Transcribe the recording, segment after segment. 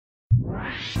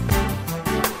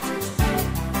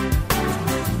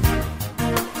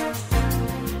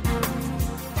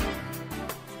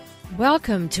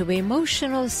Welcome to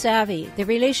Emotional Savvy, the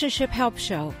Relationship Help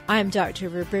Show. I'm Dr.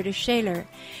 Roberta Shaler.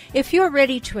 If you're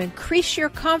ready to increase your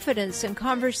confidence in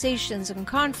conversations and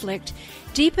conflict,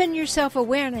 deepen your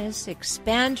self-awareness,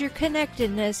 expand your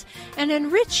connectedness, and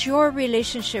enrich your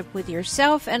relationship with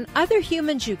yourself and other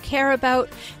humans you care about,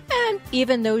 and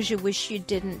even those you wish you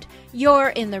didn't, you're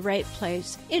in the right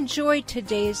place. Enjoy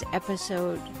today's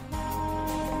episode.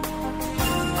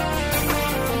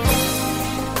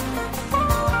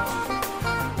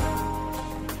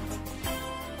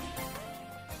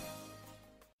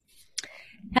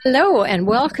 Hello and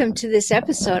welcome to this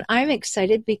episode. I'm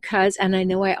excited because, and I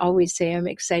know I always say I'm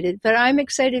excited, but I'm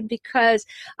excited because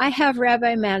I have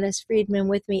Rabbi Manis Friedman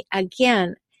with me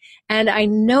again. And I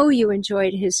know you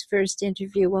enjoyed his first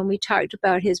interview when we talked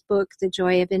about his book, The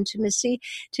Joy of Intimacy.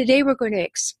 Today we're going to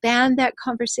expand that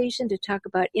conversation to talk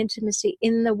about intimacy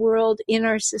in the world, in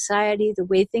our society, the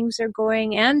way things are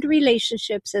going, and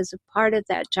relationships as a part of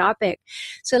that topic.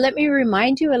 So let me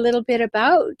remind you a little bit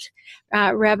about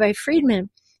Rabbi Friedman.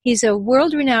 He's a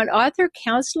world-renowned author,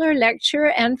 counselor,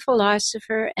 lecturer, and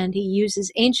philosopher, and he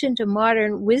uses ancient and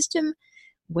modern wisdom,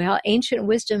 ancient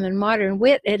wisdom and modern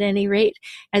wit at any rate,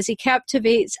 as he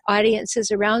captivates audiences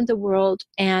around the world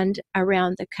and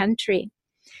around the country.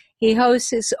 He hosts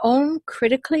his own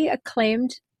critically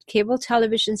acclaimed cable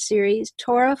television series,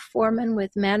 Torah Foreman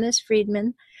with Manis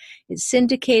Friedman. It's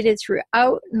syndicated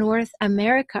throughout North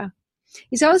America.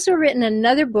 He's also written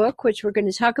another book, which we're going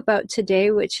to talk about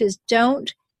today, which is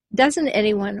Doesn't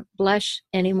Anyone Blush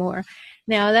Anymore?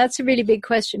 Now, that's a really big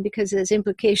question because there's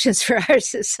implications for our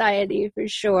society, for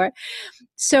sure.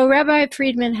 So Rabbi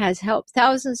Friedman has helped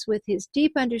thousands with his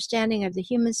deep understanding of the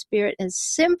human spirit and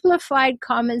simplified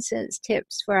common sense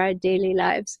tips for our daily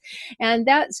lives. And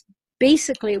that's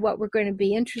basically what we're going to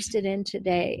be interested in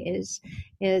today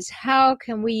is how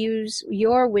can we use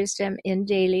your wisdom in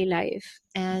daily life?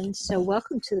 And so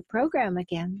welcome to the program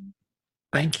again.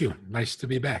 Thank you. Nice to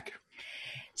be back.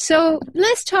 So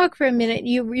let's talk for a minute.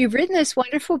 You've written this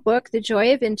wonderful book, The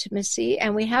Joy of Intimacy,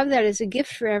 and we have that as a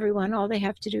gift for everyone. All they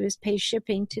have to do is pay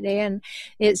shipping today, and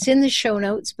it's in the show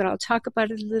notes, but I'll talk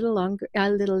about it a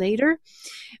little later.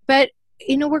 But,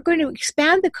 we're going to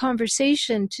expand the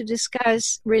conversation to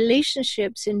discuss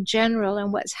relationships in general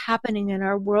and what's happening in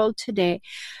our world today.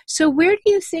 So where do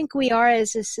you think we are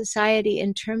as a society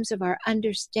in terms of our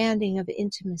understanding of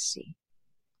intimacy?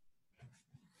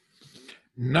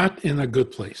 Not in a good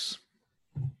place.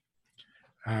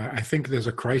 I think there's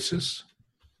a crisis.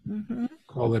 Mm-hmm.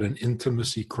 Call it an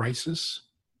intimacy crisis,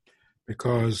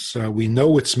 because we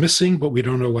know it's missing, but we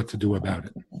don't know what to do about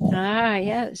it. Ah,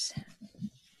 yes.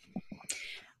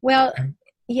 Well,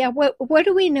 yeah, what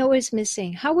do we know is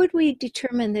missing? How would we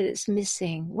determine that it's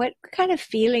missing? What kind of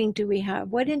feeling do we have?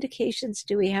 What indications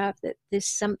do we have that this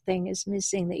something is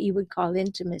missing that you would call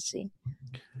intimacy?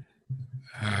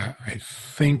 I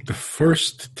think the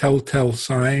first telltale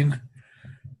sign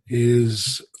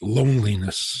is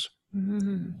loneliness.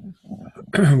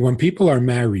 Mm-hmm. When people are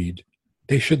married,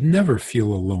 they should never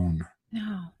feel alone.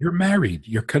 No. You're married.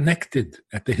 You're connected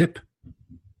at the hip.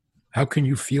 How can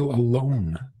you feel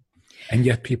alone? And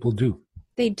yet people do.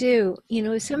 They do.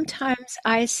 Sometimes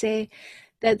I say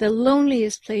that the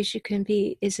loneliest place you can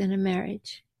be is in a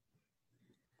marriage.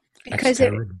 Because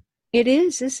it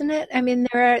is, isn't it? I mean,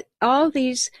 there are all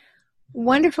these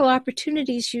wonderful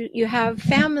opportunities. You have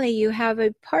family, you have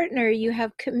a partner, you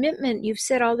have commitment, you've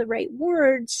said all the right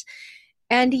words,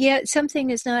 and yet something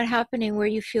is not happening where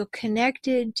you feel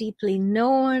connected, deeply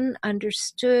known,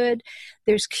 understood.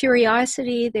 There's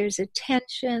curiosity, there's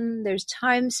attention, there's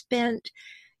time spent.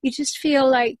 You just feel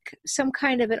like some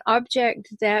kind of an object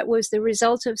that was the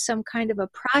result of some kind of a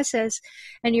process,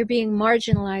 and you're being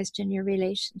marginalized in your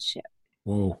relationship.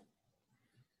 Whoa.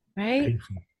 Right?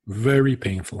 Painful. Very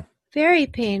painful. Very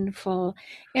painful.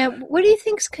 And what do you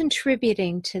think's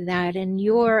contributing to that in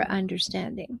your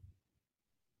understanding?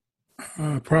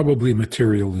 Probably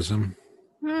materialism.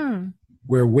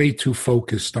 We're way too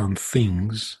focused on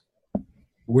things.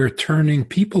 We're turning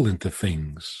people into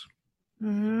things.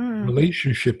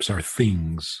 Relationships are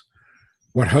things.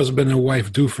 What husband and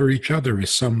wife do for each other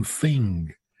is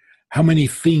something. How many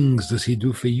things does he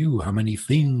do for you? How many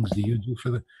things do you do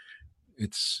for the...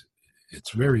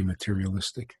 It's very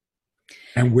materialistic.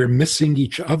 And we're missing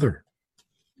each other.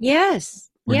 Yes.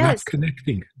 We're not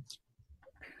connecting.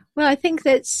 Well, I think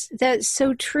that's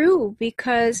so true,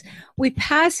 because we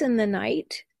pass in the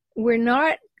night. We're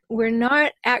not we're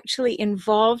not actually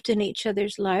involved in each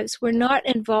other's lives. We're not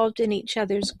involved in each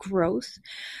other's growth.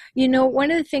 You know, one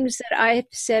of the things that I've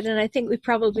said, and I think we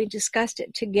probably discussed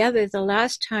it together the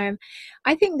last time,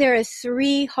 I think there are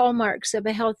 3 hallmarks of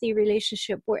a healthy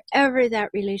relationship, wherever that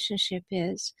relationship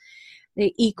is: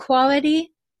 the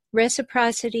equality,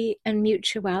 reciprocity, and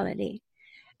mutuality.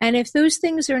 And if those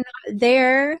things are not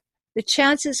there, the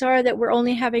chances are that we're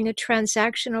only having a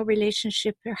transactional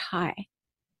relationship are high.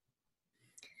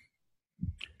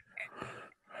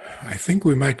 I think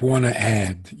we might want to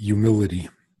add humility.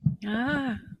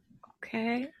 Ah,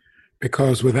 okay.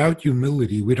 Because without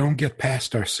humility, we don't get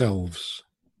past ourselves.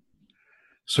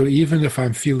 So even if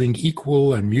I'm feeling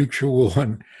equal and mutual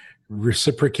and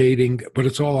reciprocating, but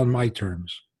it's all on my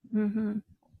terms. Mm-hmm.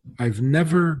 I've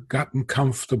never gotten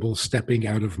comfortable stepping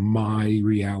out of my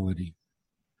reality.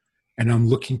 And I'm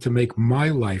looking to make my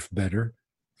life better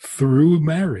through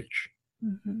marriage.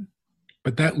 Mm-hmm.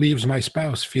 But that leaves my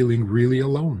spouse feeling really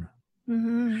alone.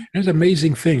 Mm-hmm. There's an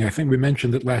amazing thing, I think we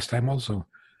mentioned it last time also,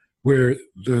 where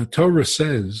the Torah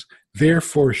says,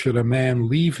 therefore should a man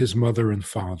leave his mother and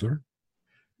father,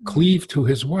 cleave to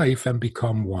his wife, and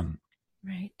become one.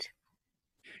 Right.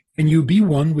 And you be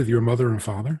one with your mother and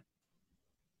father?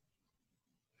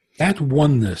 That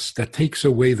oneness that takes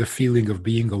away the feeling of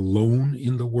being alone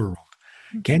in the world.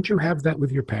 Can't you have that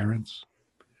with your parents?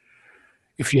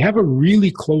 If you have a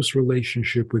really close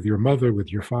relationship with your mother,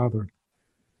 with your father,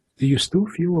 do you still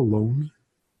feel alone?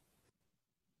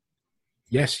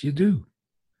 Yes, you do.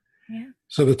 Yeah.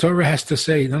 So the Torah has to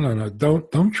say, no,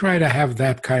 don't try to have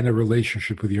that kind of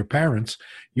relationship with your parents.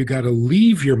 You got to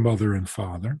leave your mother and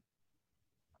father.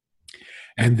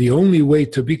 And the only way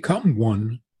to become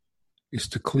one is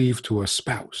to cleave to a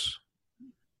spouse.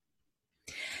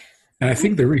 And I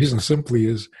think the reason simply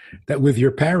is that with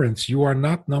your parents, you are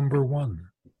not number one.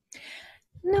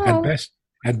 No.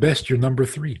 At best, you're number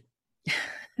 3.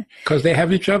 Because they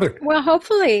have each other. Well,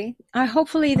 hopefully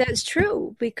that's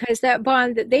true, because that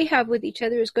bond that they have with each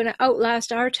other is going to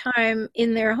outlast our time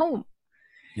in their home.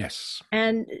 Yes.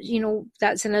 And, you know,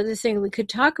 that's another thing we could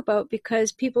talk about,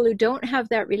 because people who don't have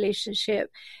that relationship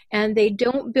and they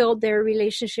don't build their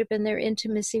relationship and their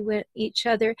intimacy with each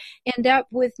other end up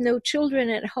with no children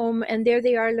at home. And there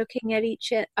they are looking at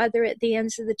each other at the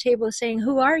ends of the table saying,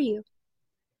 who are you?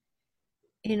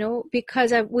 You know,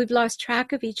 because we've lost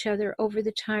track of each other over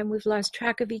the time. We've lost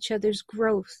track of each other's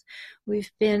growth.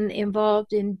 We've been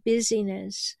involved in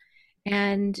busyness,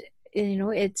 and, you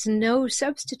know, it's no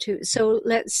substitute. So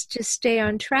let's just stay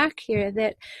on track here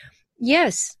that,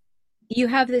 yes, you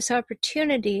have this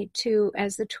opportunity to,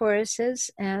 as the Torah says,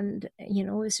 and, you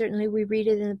know, certainly we read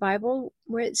it in the Bible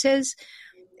where it says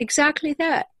exactly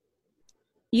that.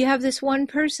 You have this one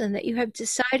person that you have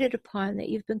decided upon, that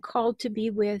you've been called to be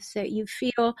with, that you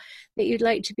feel that you'd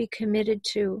like to be committed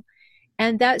to.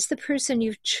 And that's the person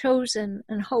you've chosen.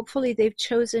 And hopefully they've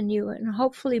chosen you. And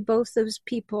hopefully both those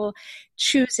people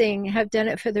choosing have done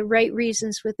it for the right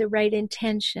reasons with the right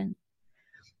intention.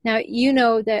 Now, you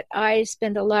know that I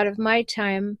spend a lot of my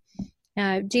time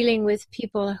dealing with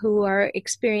people who are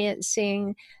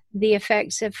experiencing the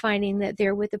effects of finding that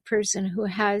they're with a person who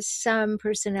has some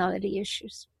personality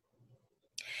issues.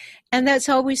 And that's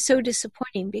always so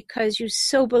disappointing, because you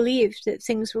so believed that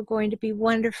things were going to be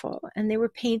wonderful, and they were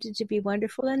painted to be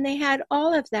wonderful, and they had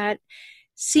all of that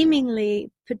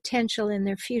seemingly potential in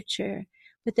their future,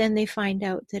 but then they find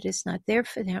out that it's not there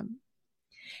for them.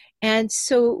 And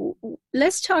so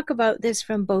let's talk about this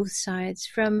from both sides,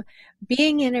 from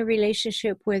being in a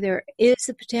relationship where there is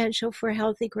the potential for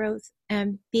healthy growth,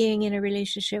 and being in a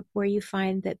relationship where you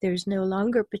find that there's no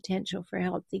longer potential for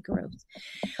healthy growth.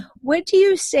 What do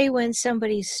you say when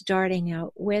somebody's starting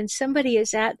out, when somebody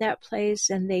is at that place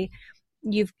and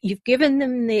you've given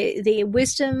them the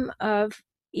wisdom of,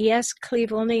 yes,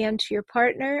 cleave only unto your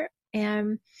partner,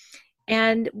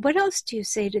 and what else do you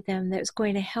say to them that's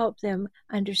going to help them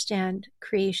understand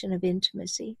creation of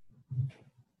intimacy?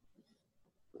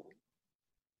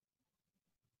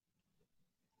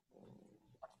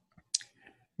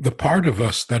 The part of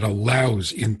us that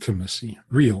allows intimacy,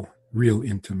 real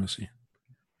intimacy,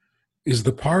 is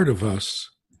the part of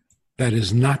us that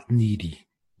is not needy.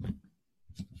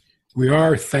 We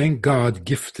are, thank God,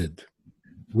 gifted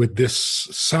with this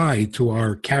side to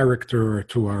our character, or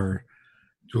to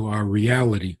our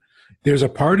reality. There's a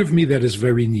part of me that is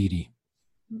very needy.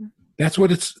 That's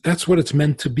what it's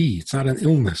meant to be. It's not an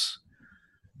illness.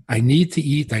 I need to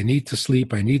eat, I need to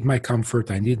sleep, I need my comfort,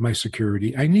 I need my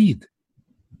security.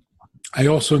 I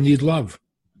also need love.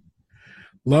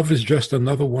 Love is just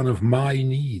another one of my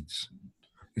needs.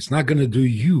 It's not going to do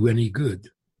you any good.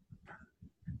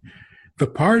 the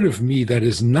part of me that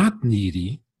is not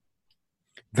needy,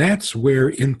 that's where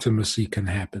intimacy can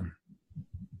happen.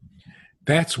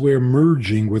 That's where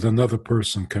merging with another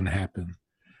person can happen,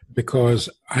 because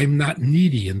I'm not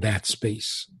needy in that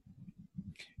space.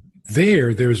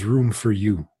 There's room for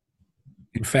you.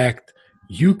 In fact,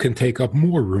 you can take up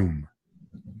more room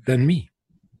than me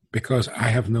because I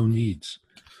have no needs.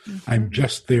 I'm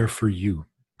just there for you.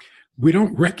 We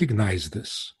don't recognize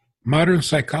this. Modern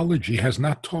psychology has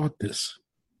not taught this.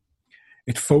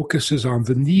 It focuses on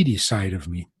the needy side of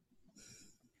me,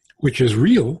 which is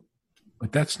real,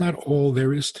 but that's not all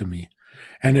there is to me.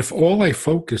 And if all I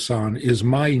focus on is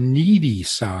my needy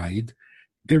side,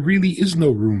 there really is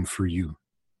no room for you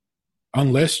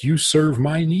unless you serve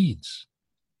my needs,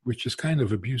 which is kind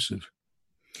of abusive.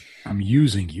 I'm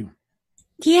using you.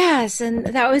 Yes, and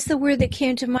that was the word that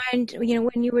came to mind,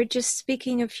 when you were just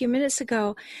speaking a few minutes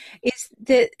ago, is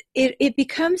that it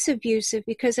becomes abusive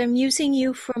because I'm using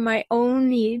you for my own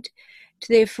need, to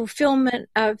the fulfillment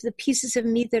of the pieces of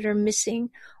me that are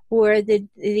missing, or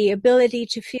the ability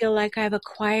to feel like I've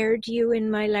acquired you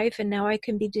in my life and now I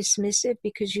can be dismissive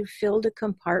because you filled a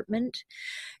compartment.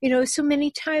 So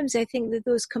many times I think that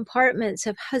those compartments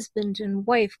of husband and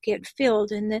wife get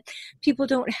filled, and that people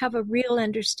don't have a real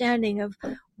understanding of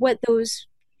what those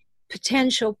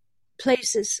potential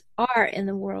places are in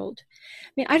the world.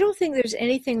 I don't think there's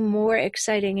anything more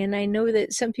exciting, and I know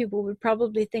that some people would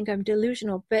probably think I'm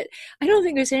delusional, but I don't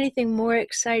think there's anything more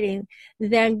exciting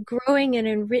than growing and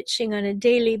enriching on a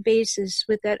daily basis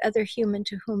with that other human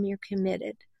to whom you're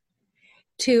committed,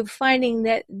 to finding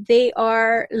that they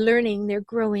are learning, they're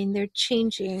growing, they're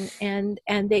changing, and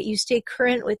that you stay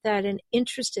current with that and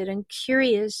interested and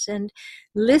curious and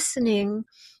listening.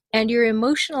 And your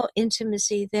emotional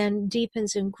intimacy then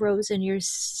deepens and grows, and your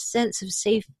sense of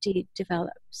safety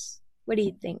develops. What do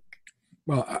you think?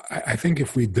 Well, I think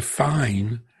if we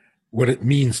define what it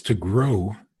means to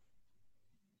grow,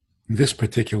 in this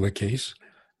particular case,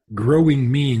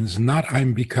 growing means not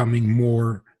I'm becoming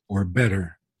more or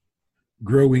better.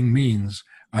 Growing means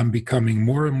I'm becoming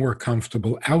more and more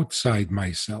comfortable outside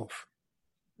myself.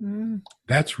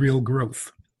 That's real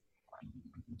growth.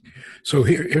 So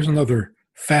here's another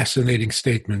fascinating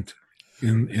statement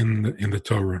in the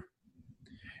Torah.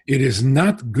 It is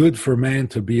not good for man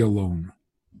to be alone.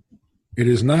 It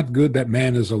is not good that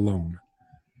man is alone.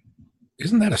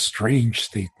 Isn't that a strange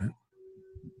statement?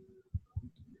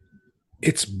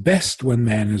 It's best when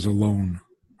man is alone.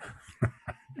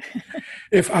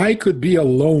 If I could be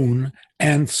alone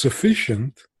and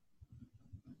sufficient,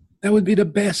 that would be the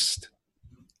best.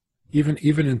 Even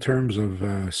in terms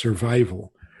of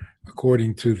survival.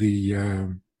 According to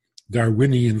the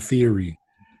Darwinian theory,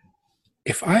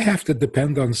 if I have to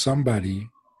depend on somebody,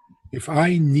 if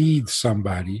I need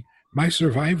somebody, my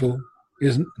survival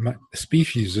my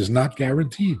species is not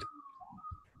guaranteed.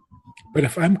 But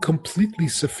if I'm completely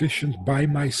sufficient by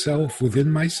myself,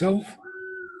 within myself,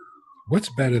 what's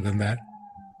better than that?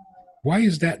 Why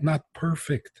is that not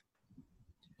perfect?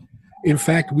 In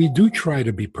fact, we do try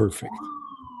to be perfect.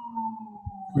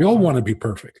 We all want to be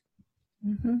perfect.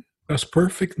 Mm-hmm. Does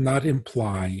perfect not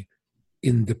imply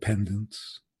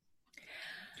independence?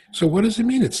 So what does it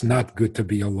mean it's not good to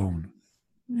be alone?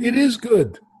 It is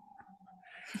good.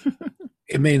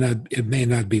 It may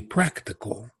not be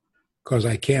practical because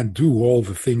I can't do all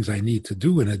the things I need to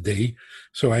do in a day,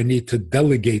 so I need to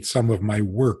delegate some of my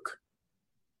work.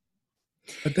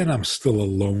 But then I'm still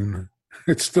alone.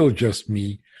 It's still just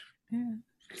me. Yeah.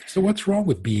 So what's wrong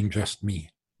with being just me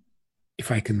if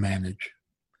I can manage?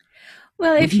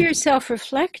 Well, if you're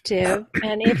self-reflective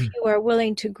and if you are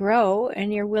willing to grow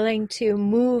and you're willing to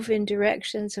move in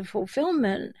directions of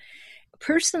fulfillment,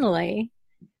 personally,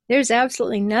 there's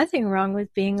absolutely nothing wrong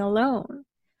with being alone.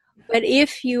 But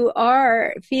if you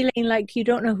are feeling like you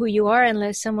don't know who you are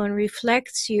unless someone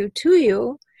reflects you to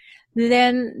you,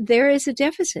 then there is a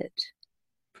deficit.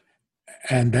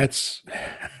 And that's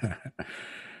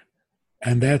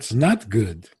not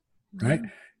good, right?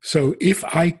 So if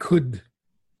I could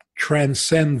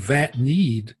transcend that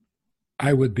need,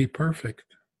 I would be perfect.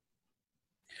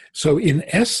 So in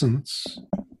essence,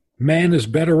 man is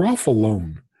better off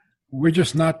alone. We're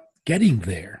just not getting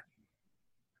there.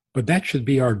 But that should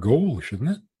be our goal,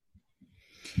 shouldn't it?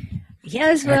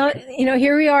 Yes, well,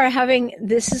 here we are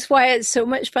this is why it's so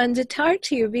much fun to talk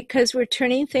to you, because we're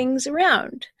turning things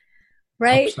around,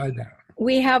 right? Upside down.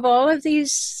 We have all of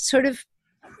these sort of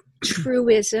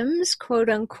truisms, quote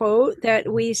unquote,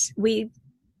 that we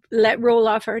let roll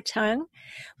off our tongue,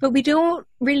 but we don't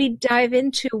really dive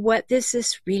into what does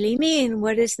this really mean?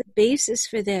 What is the basis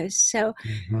for this? So,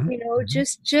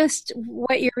 just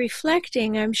what you're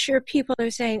reflecting, I'm sure people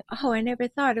are saying, oh, I never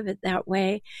thought of it that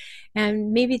way.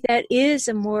 And maybe that is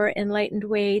a more enlightened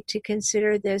way to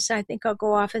consider this. I think I'll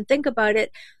go off and think about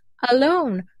it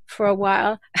alone for a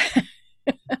while.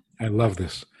 I love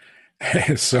this.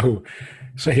 So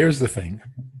here's the thing.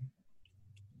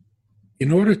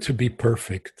 In order to be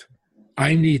perfect,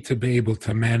 I need to be able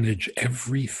to manage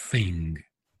everything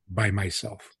by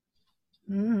myself.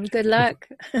 Good luck.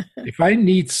 If I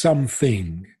need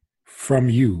something from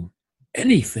you,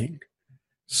 anything,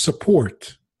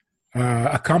 support,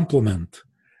 a compliment,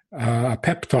 a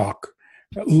pep talk,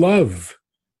 love,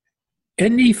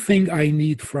 anything I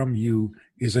need from you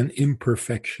is an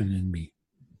imperfection in me.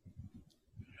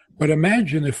 But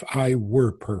imagine if I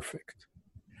were perfect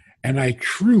and I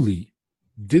truly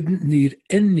didn't need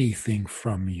anything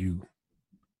from you.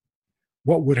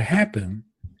 What would happen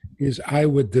is I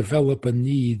would develop a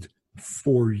need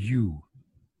for you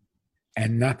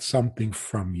and not something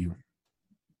from you.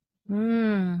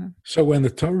 So when the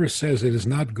Torah says it is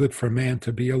not good for man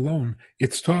to be alone,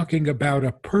 it's talking about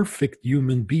a perfect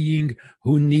human being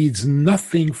who needs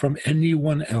nothing from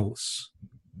anyone else.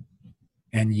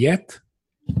 And yet,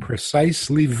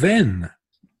 precisely then,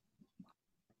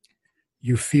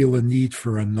 you feel a need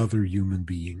for another human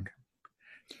being.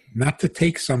 Not to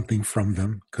take something from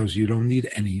them, because you don't need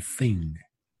anything.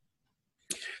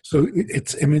 So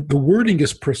the wording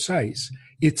is precise.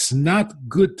 It's not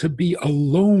good to be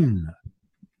alone.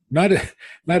 Not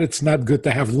it's not good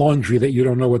to have laundry that you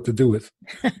don't know what to do with.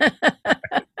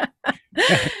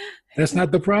 That's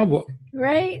not the problem.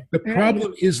 Right. The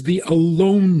problem is the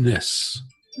aloneness,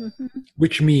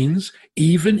 which means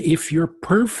even if you're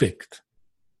perfect,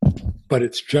 but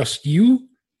it's just you,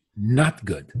 not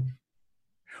good.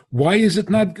 Why is it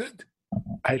not good?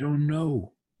 I don't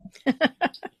know.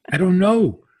 I don't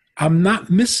know. I'm not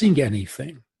missing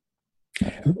anything.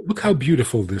 Look how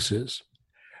beautiful this is.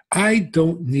 I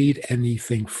don't need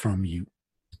anything from you.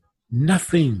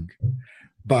 Nothing.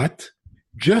 But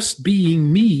just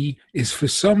being me is for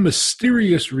some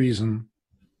mysterious reason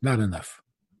not enough.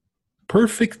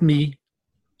 Perfect me,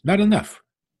 not enough.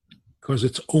 Because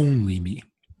it's only me.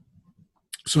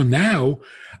 So now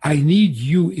I need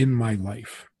you in my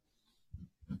life.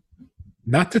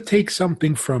 Not to take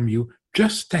something from you,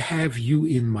 just to have you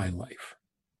in my life.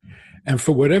 And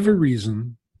for whatever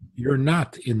reason, you're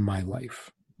not in my life.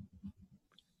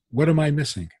 What am I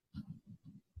missing?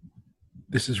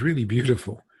 This is really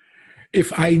beautiful.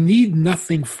 If I need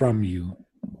nothing from you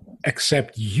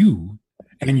except you,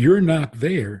 and you're not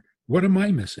there, what am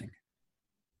I missing?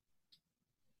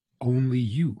 Only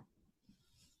you.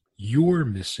 You're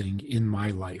missing in my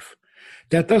life.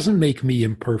 That doesn't make me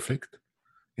imperfect.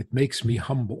 It makes me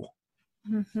humble.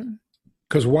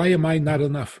 Because why am I not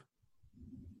enough?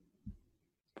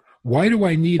 Why do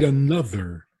I need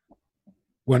another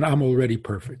when I'm already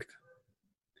perfect?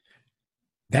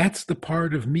 That's the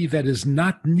part of me that is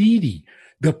not needy.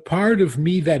 The part of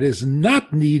me that is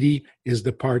not needy is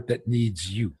the part that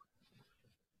needs you,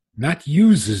 not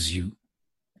uses you.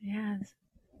 Yes.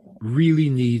 Really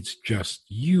needs just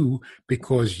you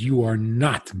because you are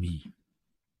not me.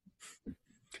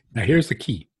 Now, here's the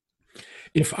key.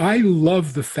 If I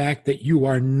love the fact that you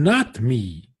are not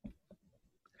me,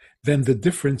 then the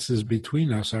differences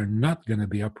between us are not going to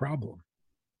be a problem.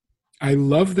 I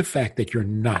love the fact that you're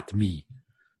not me.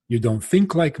 You don't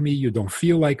think like me. You don't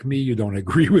feel like me. You don't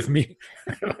agree with me.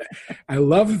 I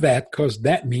love that because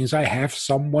that means I have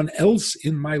someone else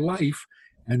in my life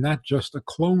and not just a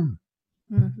clone.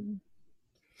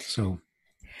 So,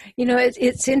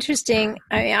 it's interesting.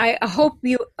 I hope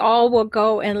you all will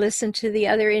go and listen to the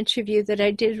other interview that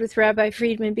I did with Rabbi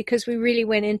Friedman, because we really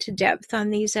went into depth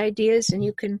on these ideas, and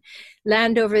you can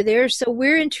land over there. So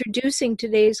we're introducing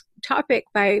today's topic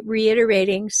by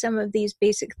reiterating some of these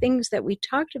basic things that we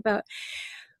talked about.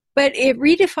 But it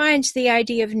redefines the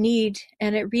idea of need,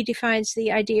 and it redefines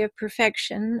the idea of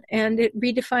perfection, and it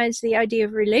redefines the idea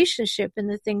of relationship and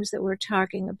the things that we're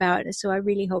talking about. And so I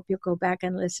really hope you'll go back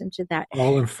and listen to that.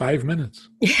 All in 5 minutes.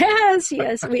 Yes,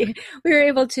 we were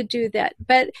able to do that.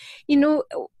 But,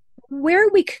 where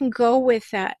we can go with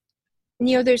that,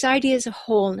 there's ideas of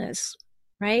wholeness,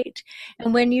 right?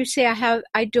 And when you say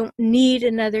I don't need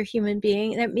another human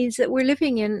being, that means that we're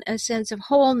living in a sense of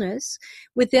wholeness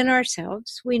within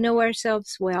ourselves. We know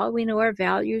ourselves well. We know our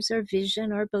values, our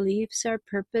vision, our beliefs, our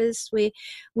purpose. We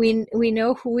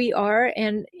know who we are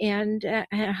and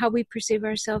how we perceive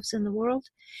ourselves in the world,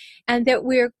 and that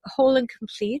we're whole and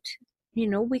complete.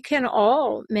 We can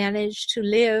all manage to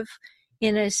live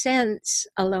in a sense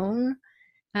alone,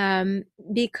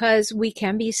 because we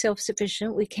can be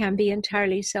self-sufficient, we can be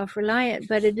entirely self-reliant,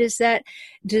 but it is that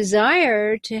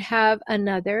desire to have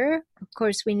another. Of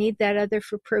course, we need that other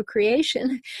for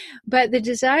procreation, but the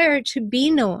desire to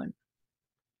be known,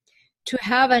 to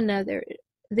have another,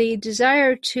 the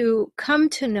desire to come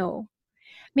to know.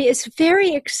 I mean, it's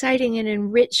very exciting and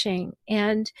enriching.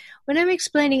 And when I'm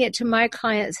explaining it to my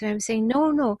clients and I'm saying,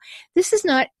 no, this is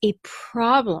not a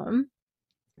problem.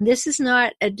 This is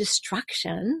not a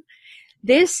destruction.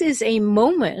 This is a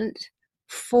moment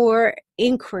for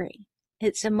inquiry.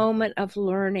 It's a moment of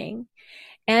learning.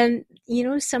 And,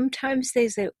 sometimes they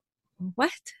say,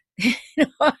 what?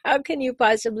 How can you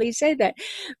possibly say that?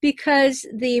 Because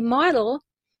the model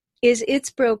is it's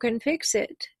broken, fix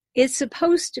it. It's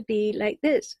supposed to be like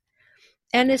this.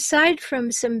 And aside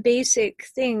from some basic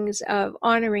things of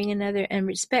honoring another and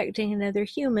respecting another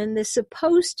human, the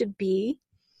supposed to be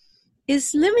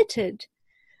is limited,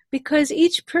 because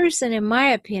each person, in my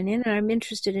opinion, and I'm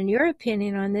interested in your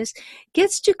opinion on this,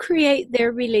 gets to create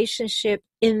their relationship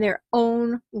in their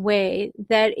own way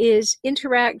that is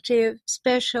interactive,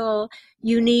 special,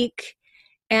 unique,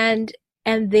 and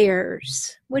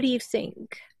theirs. What do you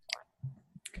think?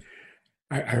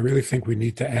 I really think we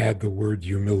need to add the word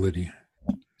humility.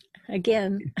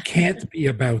 Again. It can't be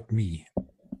about me.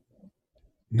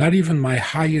 Not even my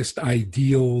highest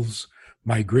ideals,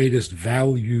 my greatest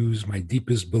values, my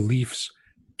deepest beliefs.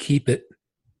 Keep it.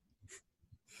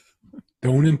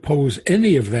 Don't impose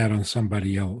any of that on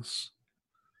somebody else.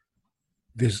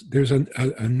 There's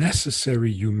a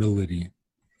necessary humility.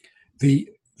 The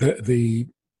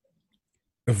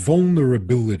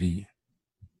vulnerability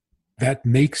that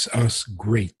makes us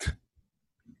great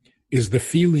is the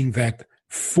feeling that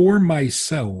for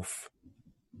myself,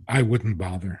 I wouldn't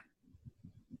bother.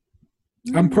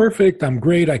 I'm perfect, I'm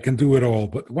great, I can do it all,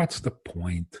 but what's the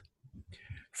point?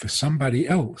 For somebody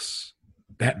else,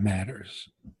 that matters.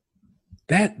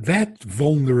 That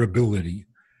vulnerability,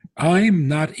 I'm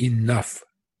not enough.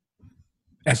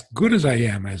 As good as I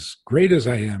am, as great as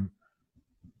I am,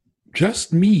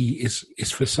 just me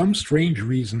is for some strange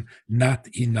reason not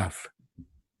enough.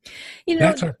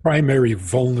 That's our primary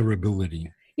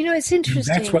vulnerability. It's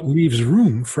interesting. And that's what leaves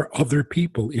room for other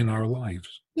people in our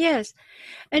lives. Yes.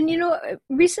 And,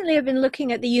 recently I've been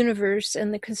looking at the universe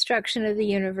and the construction of the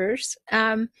universe.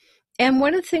 And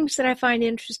one of the things that I find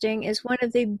interesting is one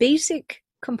of the basic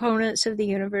components of the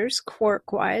universe,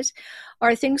 quark-wise,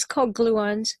 are things called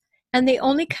gluons, and they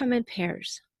only come in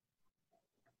pairs.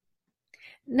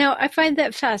 Now, I find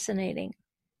that fascinating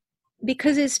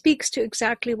because it speaks to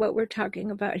exactly what we're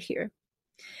talking about here.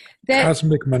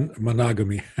 Cosmic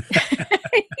monogamy.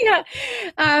 Yeah.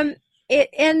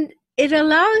 It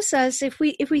allows us, if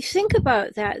we think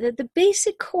about that the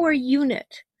basic core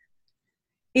unit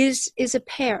is a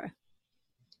pair,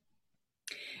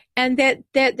 and that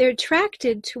they're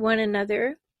attracted to one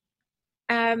another,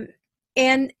 and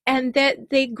that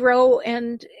they grow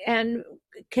and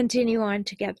continue on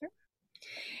together.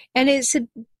 And it's a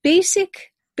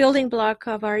basic building block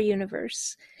of our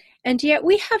universe. And yet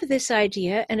we have this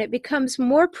idea, and it becomes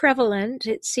more prevalent,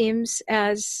 it seems,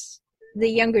 as the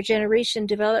younger generation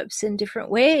develops in different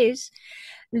ways,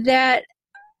 that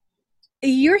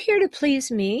you're here to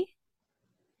please me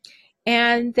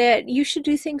and that you should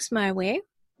do things my way.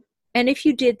 And if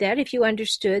you did that, if you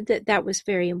understood that that was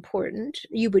very important,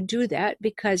 you would do that,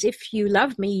 because if you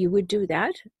love me, you would do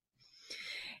that.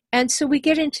 And so we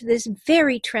get into this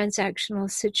very transactional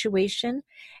situation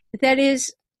that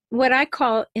is what I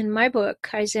call, in my book,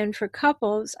 Kaizen for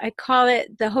Couples, I call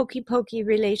it the hokey pokey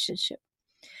relationship.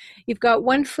 You've got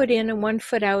one foot in and one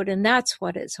foot out, and that's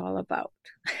what it's all about.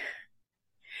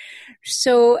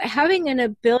 So having an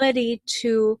ability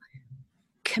to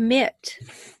commit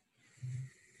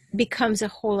becomes a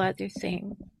whole other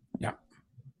thing. Yeah.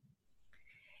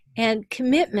 And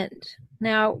commitment.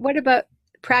 Now, what about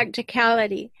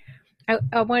practicality?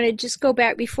 I want to just go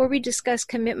back, before we discuss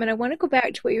commitment, I want to go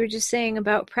back to what you were just saying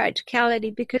about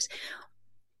practicality, because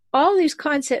all these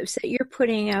concepts that you're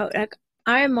putting out, like,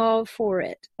 I'm all for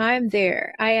it. I'm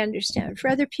there. I understand. For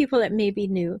other people, it may be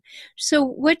new. So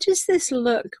what does this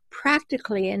look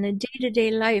practically in a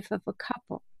day-to-day life of a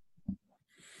couple?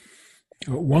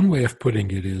 One way of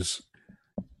putting it is,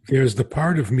 there's the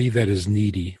part of me that is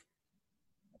needy,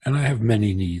 and I have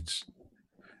many needs.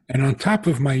 And on top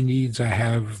of my needs, I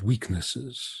have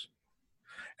weaknesses.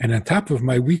 And on top of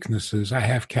my weaknesses, I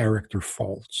have character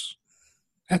faults.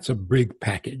 That's a big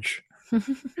package, a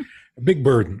big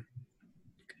burden.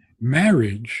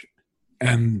 Marriage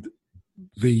and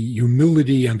the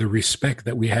humility and the respect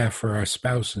that we have for our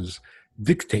spouses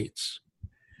dictates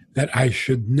that I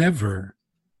should never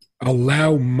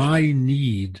allow my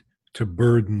need to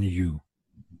burden you.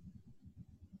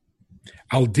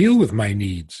 I'll deal with my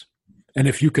needs, and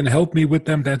if you can help me with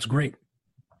them, that's great.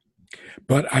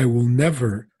 But I will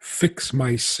never fix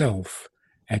myself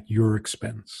at your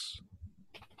expense.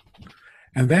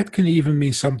 And that can even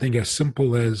mean something as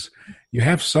simple as you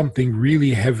have something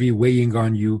really heavy weighing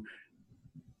on you.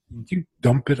 You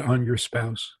dump it on your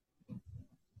spouse.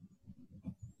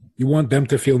 You want them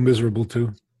to feel miserable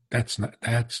too? That's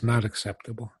not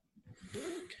acceptable.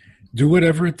 Do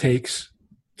whatever it takes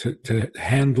to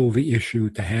handle the issue,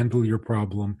 to handle your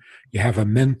problem. You have a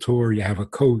mentor, you have a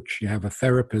coach, you have a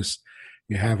therapist,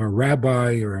 you have a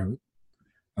rabbi or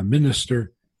a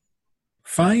minister.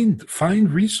 Find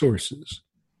resources.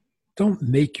 Don't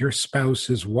make your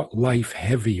spouse's life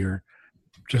heavier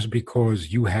just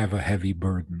because you have a heavy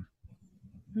burden.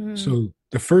 So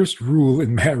the first rule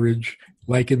in marriage,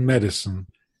 like in medicine,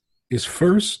 is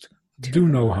first, do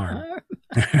no harm.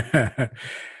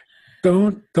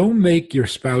 Don't make your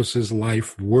spouse's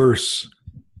life worse.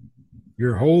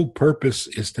 Your whole purpose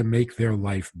is to make their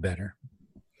life better.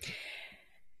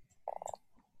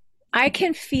 I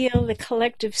can feel the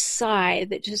collective sigh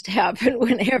that just happened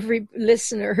when every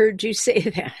listener heard you say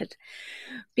that,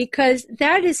 because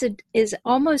that is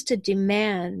almost a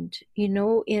demand,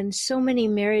 in so many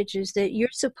marriages, that you're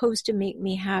supposed to make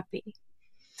me happy.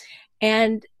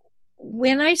 And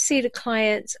when I say to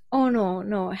clients, oh,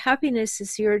 no, happiness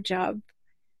is your job.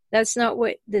 That's not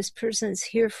what this person's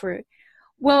here for.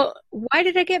 Well, why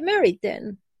did I get married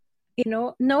then?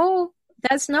 No,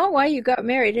 that's not why you got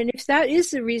married. And if that is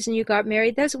the reason you got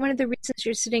married, that's one of the reasons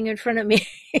you're sitting in front of me,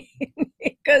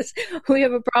 because we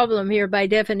have a problem here by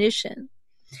definition.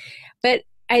 But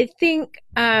I think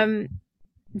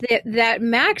that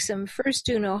maxim, first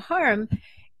do no harm,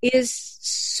 is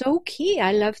so key.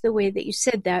 I love the way that you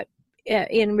said that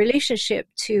in relationship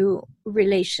to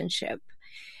relationship,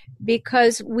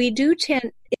 because we do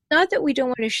tend, it's not that we don't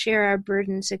want to share our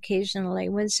burdens occasionally.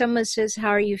 When someone says, how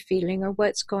are you feeling or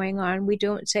what's going on, we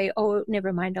don't say, oh,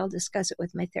 never mind, I'll discuss it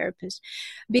with my therapist,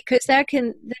 because that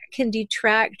can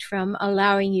detract from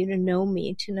allowing you to know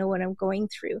me, to know what I'm going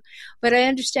through. But I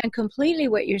understand completely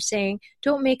what you're saying.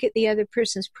 Don't make it the other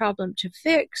person's problem to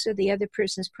fix or the other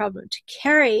person's problem to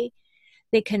carry.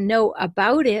 They can know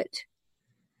about it,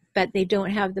 but they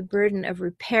don't have the burden of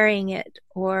repairing it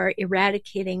or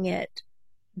eradicating it.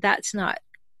 That's not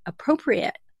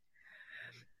appropriate.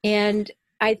 And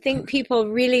I think people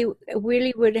really,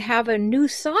 really would have a new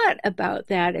thought about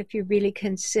that if you really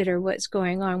consider what's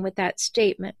going on with that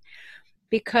statement.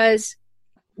 Because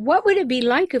what would it be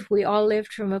like if we all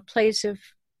lived from a place of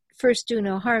first do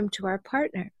no harm to our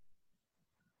partner?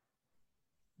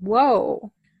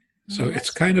 Whoa. So it's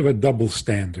kind of a double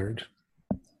standard.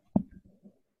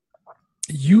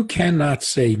 You cannot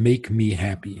say, make me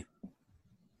happy.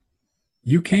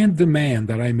 You can't demand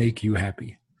that I make you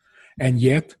happy. And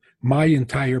yet, my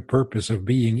entire purpose of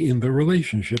being in the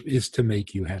relationship is to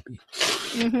make you happy.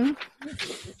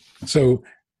 Mm-hmm. So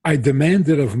I demand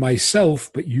it of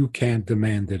myself, but you can't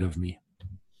demand it of me.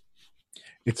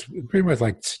 It's pretty much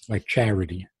like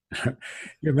charity.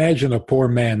 You imagine a poor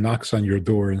man knocks on your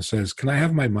door and says, can I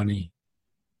have my money?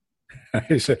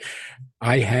 I say,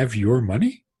 I have your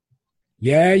money?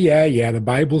 Yeah. The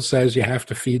Bible says you have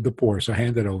to feed the poor, so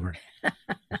hand it over.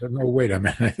 No, wait a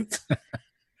minute.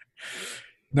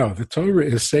 No, the Torah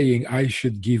is saying I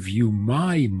should give you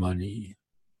my money.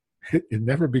 It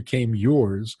never became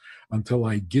yours until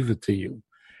I give it to you.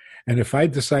 And if I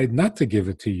decide not to give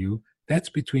it to you, that's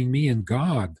between me and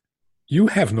God. You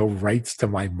have no rights to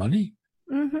my money.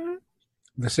 Mm-hmm.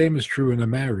 The same is true in a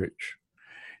marriage.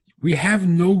 We have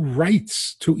no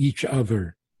rights to each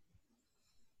other.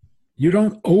 You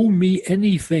don't owe me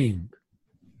anything.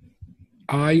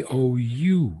 I owe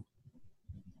you.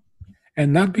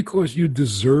 And not because you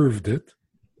deserved it.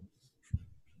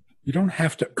 You don't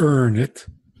have to earn it.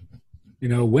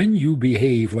 When you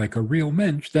behave like a real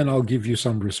mensch, then I'll give you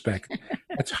some respect.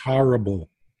 That's horrible.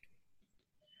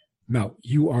 No,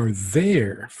 you are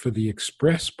there for the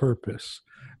express purpose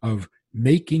of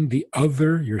making the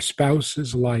other, your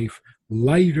spouse's life,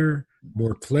 lighter,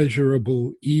 more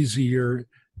pleasurable, easier,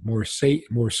 more safe,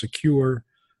 more secure.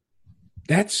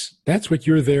 That's what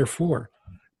you're there for.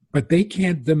 But they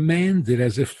can't demand it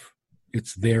as if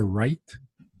it's their right.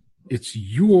 It's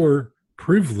your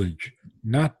privilege,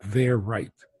 not their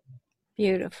right.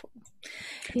 Beautiful.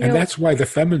 And that's why the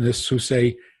feminists who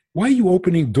say, why are you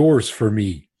opening doors for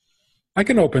me? I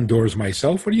can open doors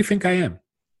myself. What do you think I am?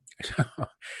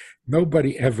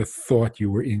 Nobody ever thought you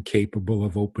were incapable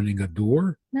of opening a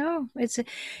door. No,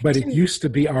 but it used to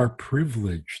be our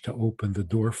privilege to open the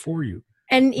door for you.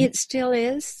 And it still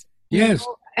is. Yes.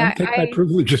 Don't take my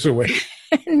privileges away.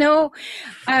 No,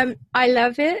 I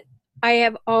love it. I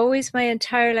have always my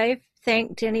entire life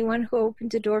thanked anyone who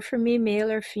opened the door for me, male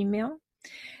or female.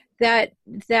 That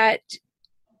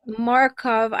mark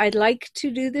of I'd like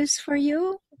to do this for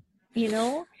you,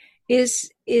 is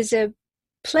a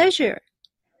pleasure.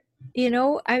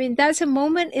 I mean, that's a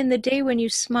moment in the day when you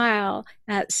smile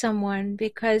at someone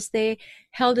because they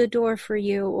held a door for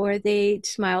you or they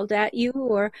smiled at you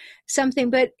or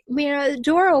something. But, the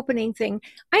door opening thing,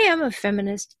 I am a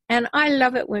feminist and I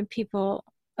love it when people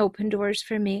open doors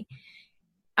for me.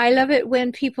 I love it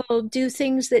when people do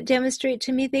things that demonstrate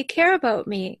to me they care about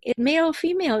me. Male,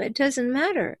 female, it doesn't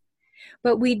matter.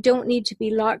 But we don't need to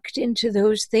be locked into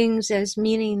those things as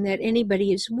meaning that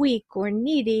anybody is weak or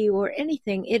needy or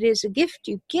anything. It is a gift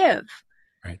you give.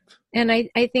 Right. And I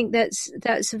think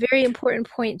that's a very important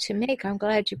point to make. I'm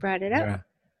glad you brought it up. Yeah.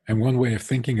 And one way of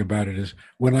thinking about it is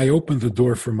when I open the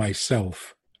door for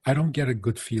myself, I don't get a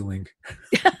good feeling.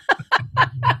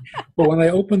 But when I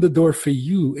open the door for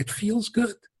you, it feels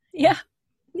good. Yeah.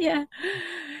 Yeah.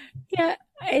 Yeah.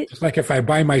 It's like if I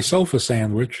buy myself a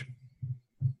sandwich,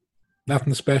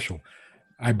 nothing special.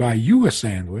 I buy you a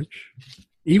sandwich,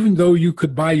 even though you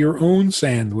could buy your own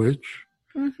sandwich,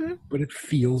 but it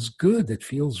feels good. It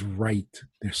feels right.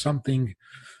 There's something,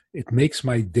 it makes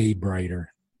my day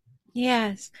brighter.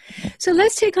 Yes. So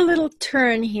let's take a little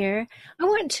turn here. I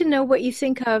want to know what you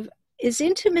think of, is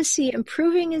intimacy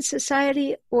improving in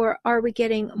society or are we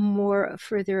getting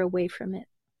further away from it?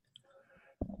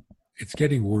 It's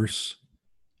getting worse.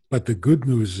 But the good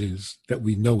news is that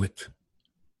we know it.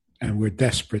 And we're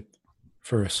desperate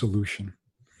for a solution.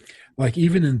 Like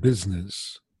even in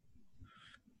business,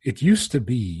 it used to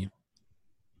be,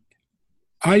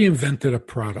 I invented a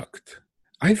product.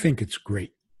 I think it's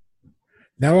great.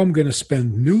 Now I'm going to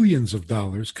spend millions of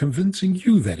dollars convincing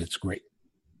you that it's great.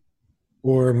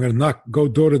 Or I'm going to go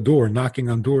door to door,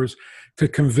 knocking on doors to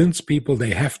convince people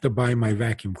they have to buy my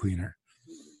vacuum cleaner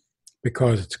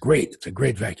because it's great. It's a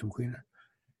great vacuum cleaner.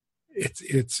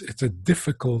 It's a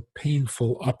difficult,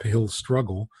 painful uphill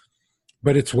struggle,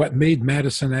 but it's what made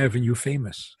Madison Avenue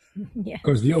famous. Yeah.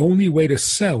 Because the only way to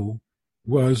sell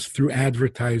was through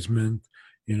advertisement,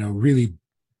 really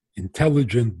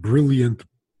intelligent, brilliant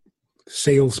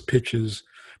sales pitches,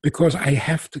 because I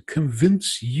have to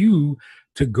convince you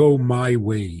to go my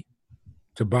way,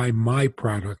 to buy my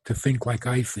product, to think like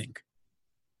I think.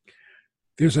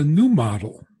 There's a new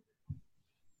model.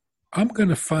 I'm going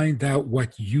to find out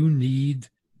what you need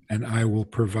and I will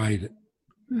provide it.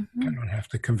 I don't have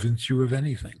to convince you of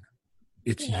anything.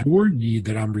 It's your need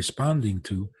that I'm responding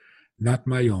to, not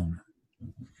my own.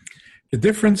 The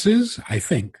difference is, I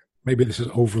think, maybe this is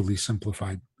overly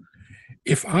simplified.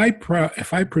 If I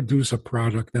produce a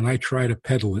product and I try to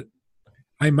peddle it,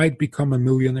 I might become a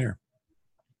millionaire.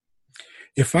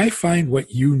 If I find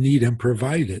what you need and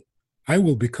provide it, I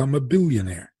will become a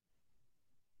billionaire.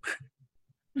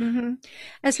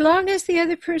 As long as the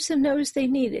other person knows they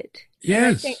need it.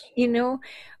 Yes. I think,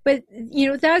 but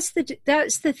that's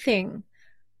the thing.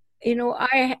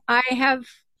 I have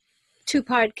 2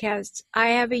 podcasts. I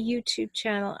have a YouTube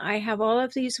channel. I have all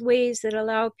of these ways that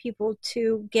allow people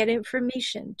to get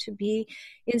information, to be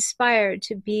inspired,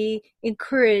 to be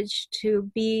encouraged,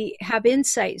 to have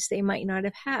insights they might not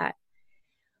have had.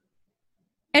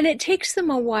 And it takes them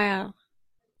a while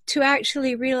to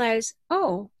actually realize,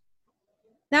 oh,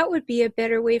 that would be a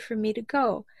better way for me to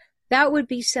go. That would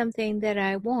be something that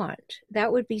I want.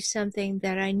 That would be something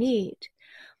that I need.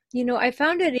 I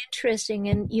found it interesting,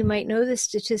 and you might know the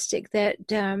statistic that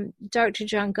Dr.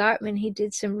 John Gottman, he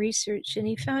did some research, and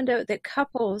he found out that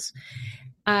couples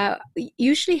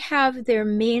usually have their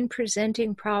main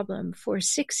presenting problem for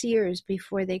 6 years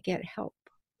before they get help.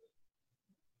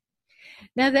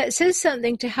 Now, that says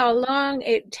something to how long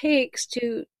it takes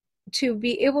to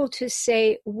be able to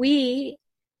say, we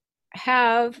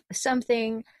have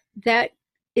something that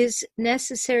is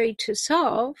necessary to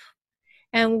solve,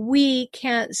 and we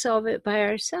can't solve it by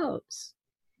ourselves.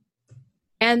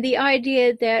 And the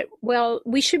idea that, well,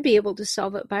 we should be able to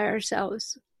solve it by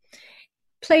ourselves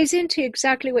plays into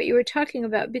exactly what you were talking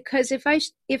about, because if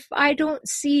I don't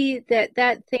see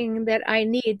that thing that I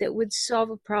need that would solve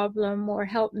a problem or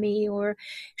help me or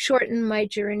shorten my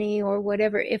journey or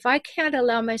whatever, if I can't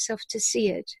allow myself to see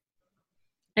it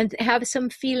and have some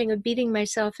feeling of beating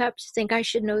myself up to think I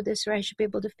should know this, or I should be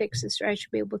able to fix this, or I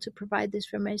should be able to provide this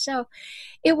for myself,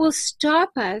 it will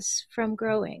stop us from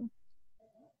growing.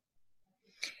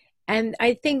 And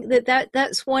I think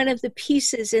that's one of the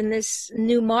pieces in this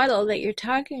new model that you're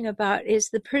talking about, is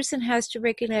the person has to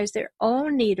recognize their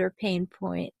own need or pain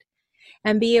point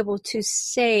and be able to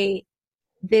say,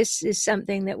 this is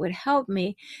something that would help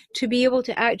me, to be able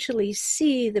to actually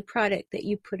see the product that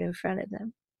you put in front of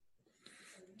them.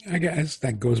 I guess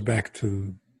that goes back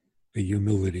to the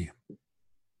humility.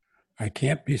 I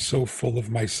can't be so full of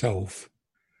myself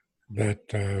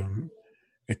that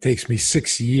it takes me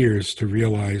 6 years to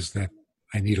realize that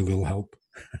I need a little help.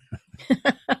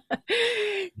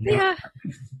 Yeah.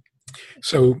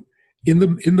 So in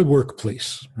the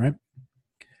workplace, right?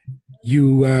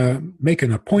 You make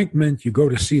an appointment, you go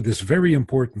to see this very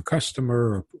important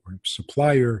customer or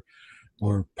supplier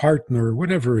or partner,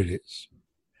 whatever it is,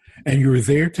 and you're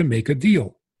there to make a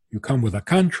deal. You come with a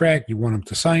contract, you want him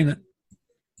to sign it,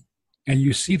 and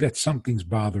you see that something's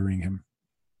bothering him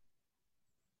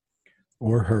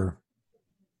or her.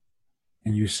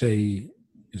 And you say,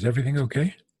 is everything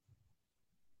okay?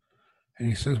 And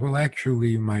he says, well,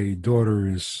 actually, my daughter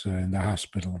is in the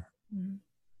hospital. Mm-hmm.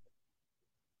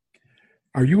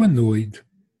 Are you annoyed?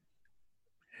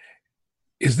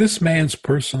 Is this man's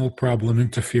personal problem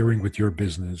interfering with your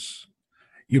business?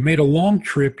 You made a long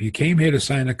trip. You came here to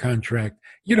sign a contract.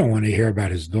 You don't want to hear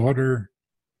about his daughter.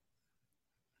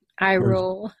 I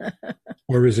roll.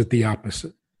 Or is it the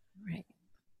opposite? Right.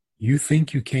 You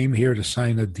think you came here to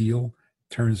sign a deal?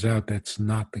 Turns out that's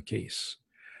not the case.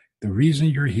 The reason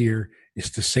you're here is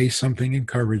to say something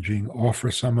encouraging,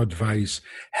 offer some advice,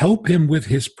 help him with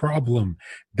his problem.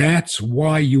 That's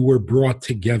why you were brought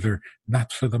together,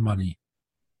 not for the money.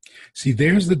 See,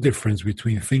 there's the difference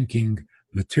between thinking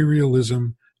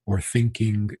materialism or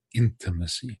thinking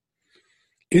intimacy.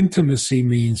 Intimacy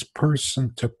means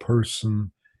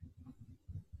person-to-person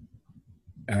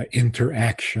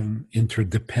interaction,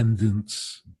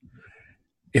 interdependence.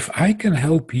 If I can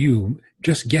help you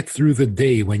just get through the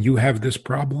day when you have this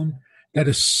problem, that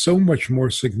is so much more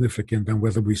significant than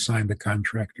whether we signed a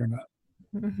contract or not.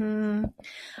 Mm-hmm.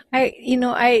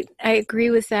 I agree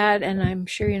with that, and I'm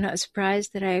sure you're not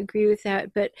surprised that I agree with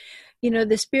that. But,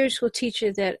 the spiritual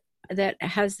teacher that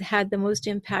has had the most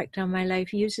impact on my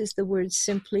life uses the word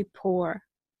simply pour.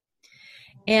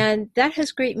 And that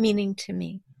has great meaning to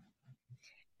me.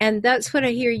 And that's what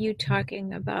I hear you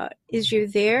talking about, is you're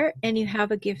there and you have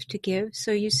a gift to give,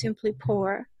 so you simply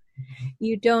pour.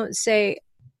 You don't say,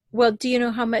 well, do you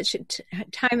know how much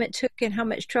time it took and how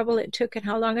much trouble it took and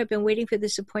how long I've been waiting for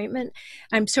this appointment?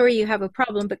 I'm sorry you have a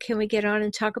problem, but can we get on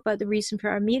and talk about the reason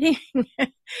for our meeting?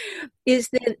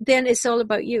 Then it's all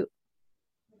about you.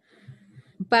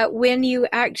 But when you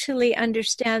actually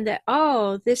understand that,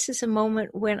 oh, this is a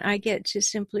moment when I get to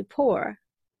simply pour,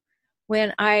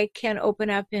 when I can open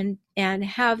up and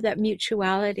have that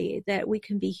mutuality, that we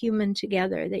can be human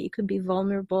together, that you can be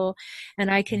vulnerable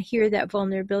and I can hear that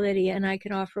vulnerability and I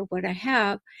can offer what I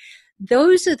have.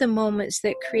 Those are the moments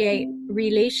that create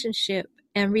relationship,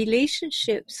 and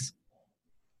relationships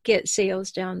get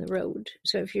sales down the road.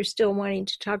 So if you're still wanting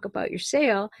to talk about your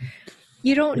sale,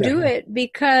 you don't do it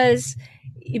because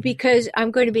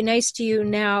I'm going to be nice to you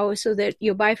now so that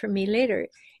you'll buy from me later.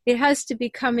 It has to be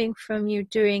coming from you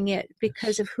doing it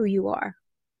because of who you are.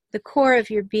 The core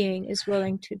of your being is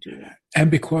willing to do that.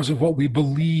 And because of what we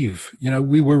believe.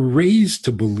 We were raised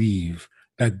to believe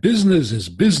that business is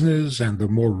business, and the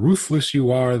more ruthless you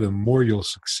are, the more you'll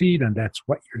succeed, and that's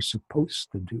what you're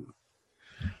supposed to do.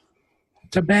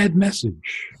 It's a bad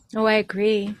message. Oh, I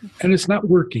agree. And it's not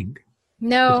working.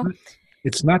 No.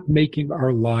 It's not making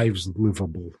our lives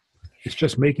livable. It's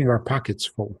just making our pockets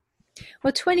full.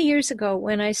 Well, 20 years ago,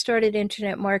 when I started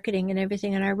internet marketing and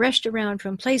everything, and I rushed around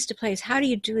from place to place, how do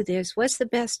you do this? What's the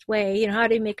best way? How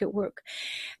do you make it work?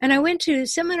 And I went to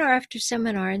seminar after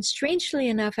seminar, and strangely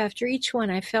enough, after each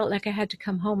one, I felt like I had to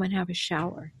come home and have a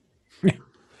shower.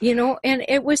 And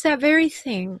it was that very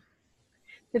thing,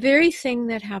 the very thing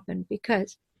that happened,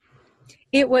 because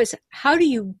it was, how do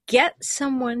you get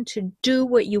someone to do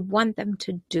what you want them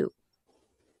to do?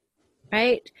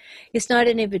 Right? It's not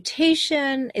an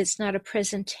invitation. It's not a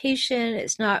presentation.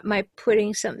 It's not my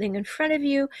putting something in front of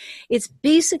you. It's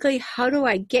basically, how do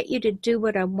I get you to do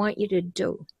what I want you to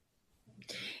do?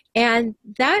 And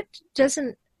that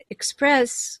doesn't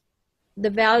express the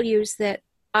values that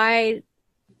I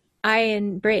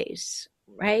embrace,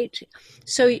 right?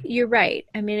 So you're right.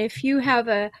 I mean, if you have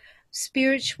a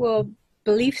spiritual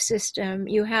belief system,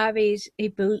 you have a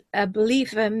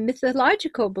belief, a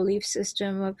mythological belief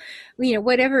system of,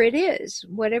 whatever it is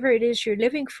you're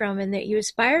living from and that you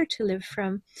aspire to live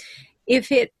from.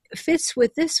 If it fits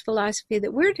with this philosophy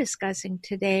that we're discussing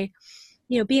today,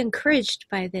 be encouraged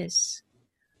by this,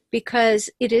 because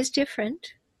it is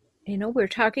different. we're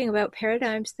talking about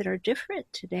paradigms that are different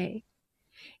today,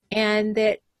 and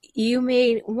that you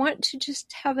may want to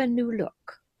just have a new look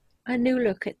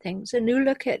at things, a new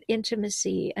look at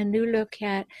intimacy, a new look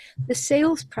at the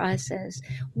sales process,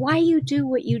 why you do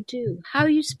what you do, how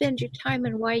you spend your time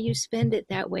and why you spend it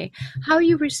that way, how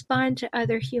you respond to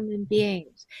other human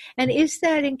beings. And is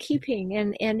that in keeping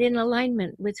and in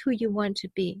alignment with who you want to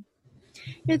be?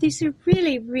 These are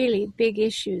really, really big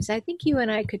issues. I think you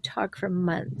and I could talk for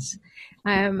months.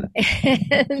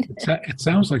 It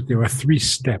sounds like there are 3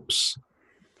 steps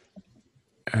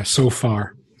so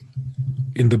far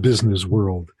in the business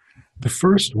world. The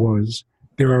first was,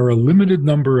 there are a limited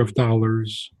number of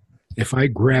dollars. If I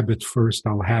grab it first,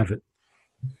 I'll have it.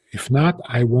 If not,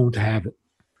 I won't have it.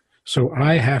 So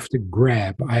I have to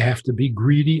grab. I have to be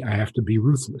greedy. I have to be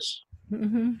ruthless.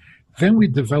 Mm-hmm. Then we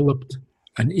developed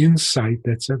an insight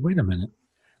that said, wait a minute,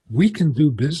 we can do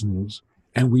business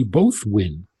and we both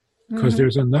win because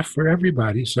there's enough for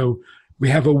everybody. So we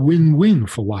have a win-win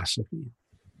philosophy.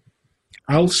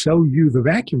 I'll sell you the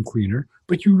vacuum cleaner,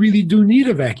 but you really do need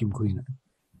a vacuum cleaner.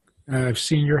 I've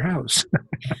seen your house.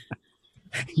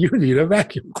 You need a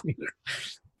vacuum cleaner.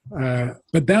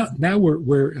 But now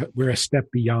we're a step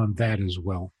beyond that as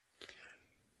well.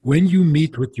 When you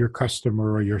meet with your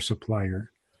customer or your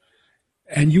supplier,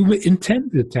 and you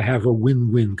intended to have a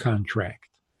win-win contract,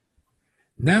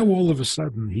 now all of a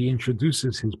sudden he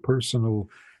introduces his personal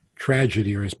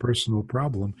tragedy or his personal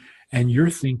problem, and you're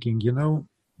thinking,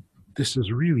 this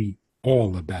is really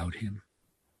all about him.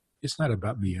 It's not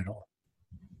about me at all.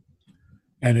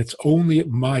 And it's only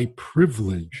my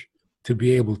privilege to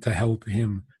be able to help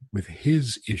him with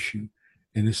his issue,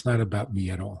 and it's not about me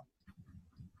at all.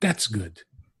 That's good.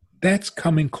 That's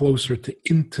coming closer to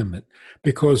intimate,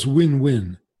 because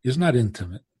win-win is not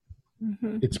intimate.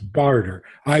 Mm-hmm. It's barter.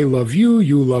 I love you,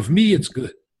 you love me, it's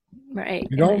good. Right.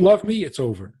 You don't love me, it's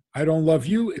over. I don't love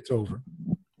you, it's over.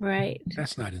 Right.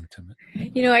 That's not intimate.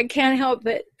 I can't help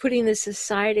but putting this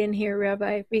aside in here,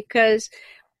 Rabbi, because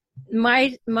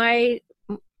I've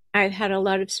had a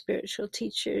lot of spiritual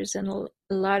teachers and a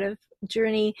lot of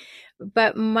journey,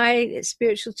 but my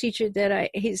spiritual teacher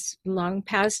he's long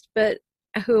passed, but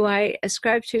who I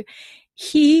ascribe to,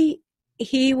 he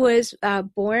was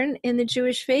born in the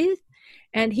Jewish faith,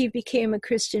 and he became a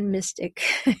Christian mystic.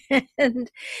 and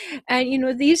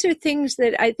these are things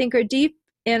that I think are deep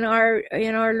in our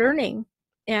learning,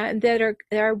 and that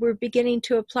we're beginning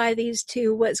to apply these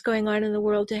to what's going on in the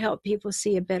world to help people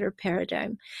see a better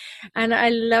paradigm. And I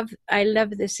love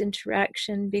this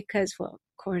interaction because, well,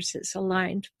 of course it's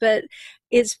aligned, but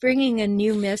it's bringing a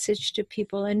new message to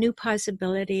people, a new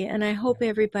possibility. And I hope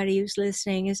everybody who's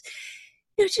listening is,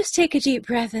 just take a deep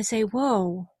breath and say,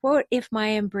 whoa, what if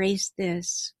I embraced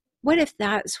this? What if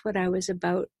that's what I was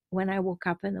about when I woke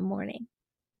up in the morning?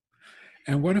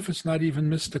 And what if it's not even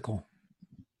mystical?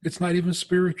 It's not even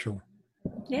spiritual.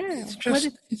 Yeah.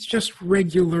 It's just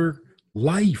regular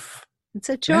life. It's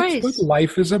a choice. That's what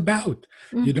life is about.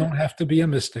 Mm-hmm. You don't have to be a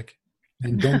mystic.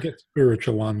 And don't get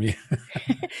spiritual on me.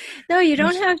 No, you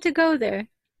don't have to go there.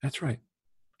 That's right.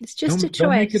 It's just a choice. Don't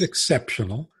make it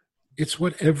exceptional. It's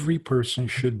what every person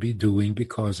should be doing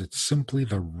because it's simply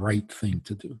the right thing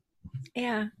to do.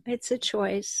 Yeah, it's a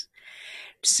choice.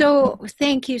 So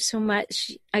thank you so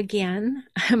much again.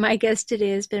 My guest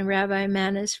today has been Rabbi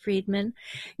Manis Friedman.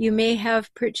 You may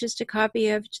have purchased a copy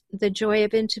of The Joy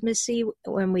of Intimacy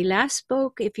when we last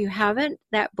spoke. If you haven't,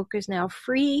 that book is now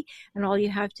free, and all you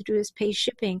have to do is pay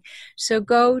shipping. So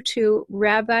go to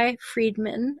Rabbi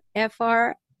Friedman,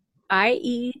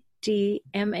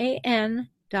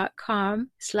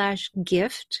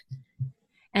 FRIEDMAN.com/gift.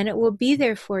 And it will be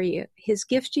there for you. His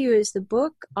gift to you is the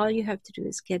book. All you have to do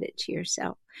is get it to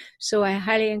yourself. So I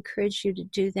highly encourage you to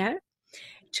do that.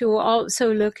 To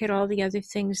also look at all the other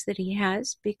things that he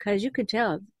has, because you could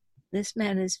tell this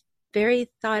man is very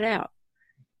thought out.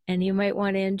 And you might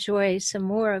want to enjoy some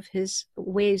more of his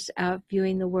ways of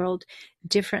viewing the world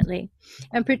differently.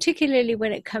 And particularly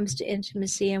when it comes to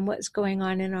intimacy and what's going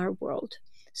on in our world.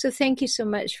 So thank you so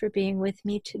much for being with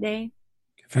me today.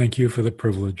 Thank you for the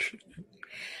privilege.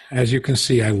 As you can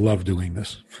see, I love doing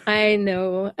this. I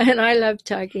know, and I love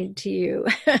talking to you.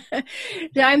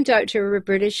 I'm Dr.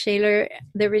 Roberta Shaler,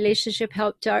 the Relationship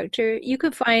Help Doctor. You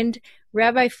can find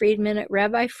Rabbi Friedman at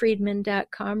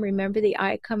rabbifriedman.com. Remember, the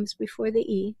I comes before the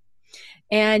E.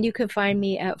 And you can find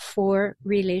me at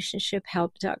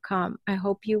forrelationshiphelp.com. I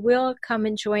hope you will come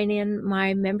and join in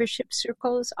my membership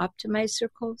circles, optimized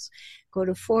circles. Go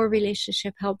to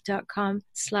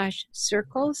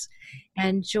forrelationshiphelp.com/circles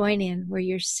and join in where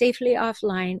you're safely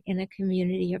offline in a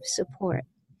community of support.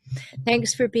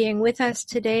 Thanks for being with us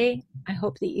today. I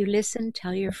hope that you listen.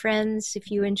 Tell your friends.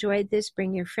 If you enjoyed this,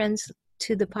 bring your friends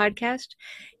to the podcast.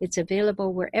 It's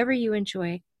available wherever you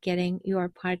enjoy getting your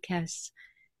podcasts.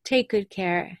 Take good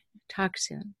care. Talk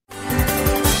soon.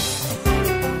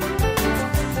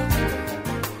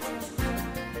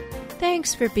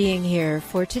 Thanks for being here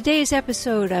for today's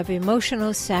episode of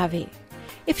Emotional Savvy.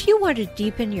 If you want to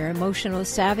deepen your emotional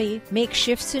savvy, make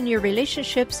shifts in your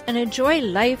relationships, and enjoy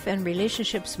life and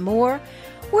relationships more,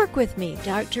 work with me,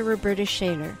 Dr. Roberta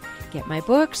Shaler. Get my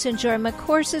books, enjoy my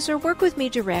courses, or work with me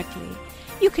directly.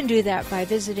 You can do that by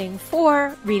visiting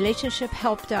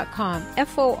forrelationshiphelp.com,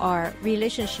 FOR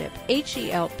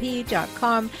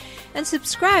relationshiphelp.com, and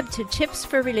subscribe to Tips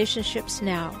for Relationships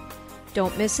now.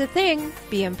 Don't miss a thing.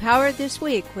 Be empowered this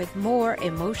week with more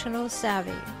emotional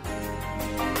savvy.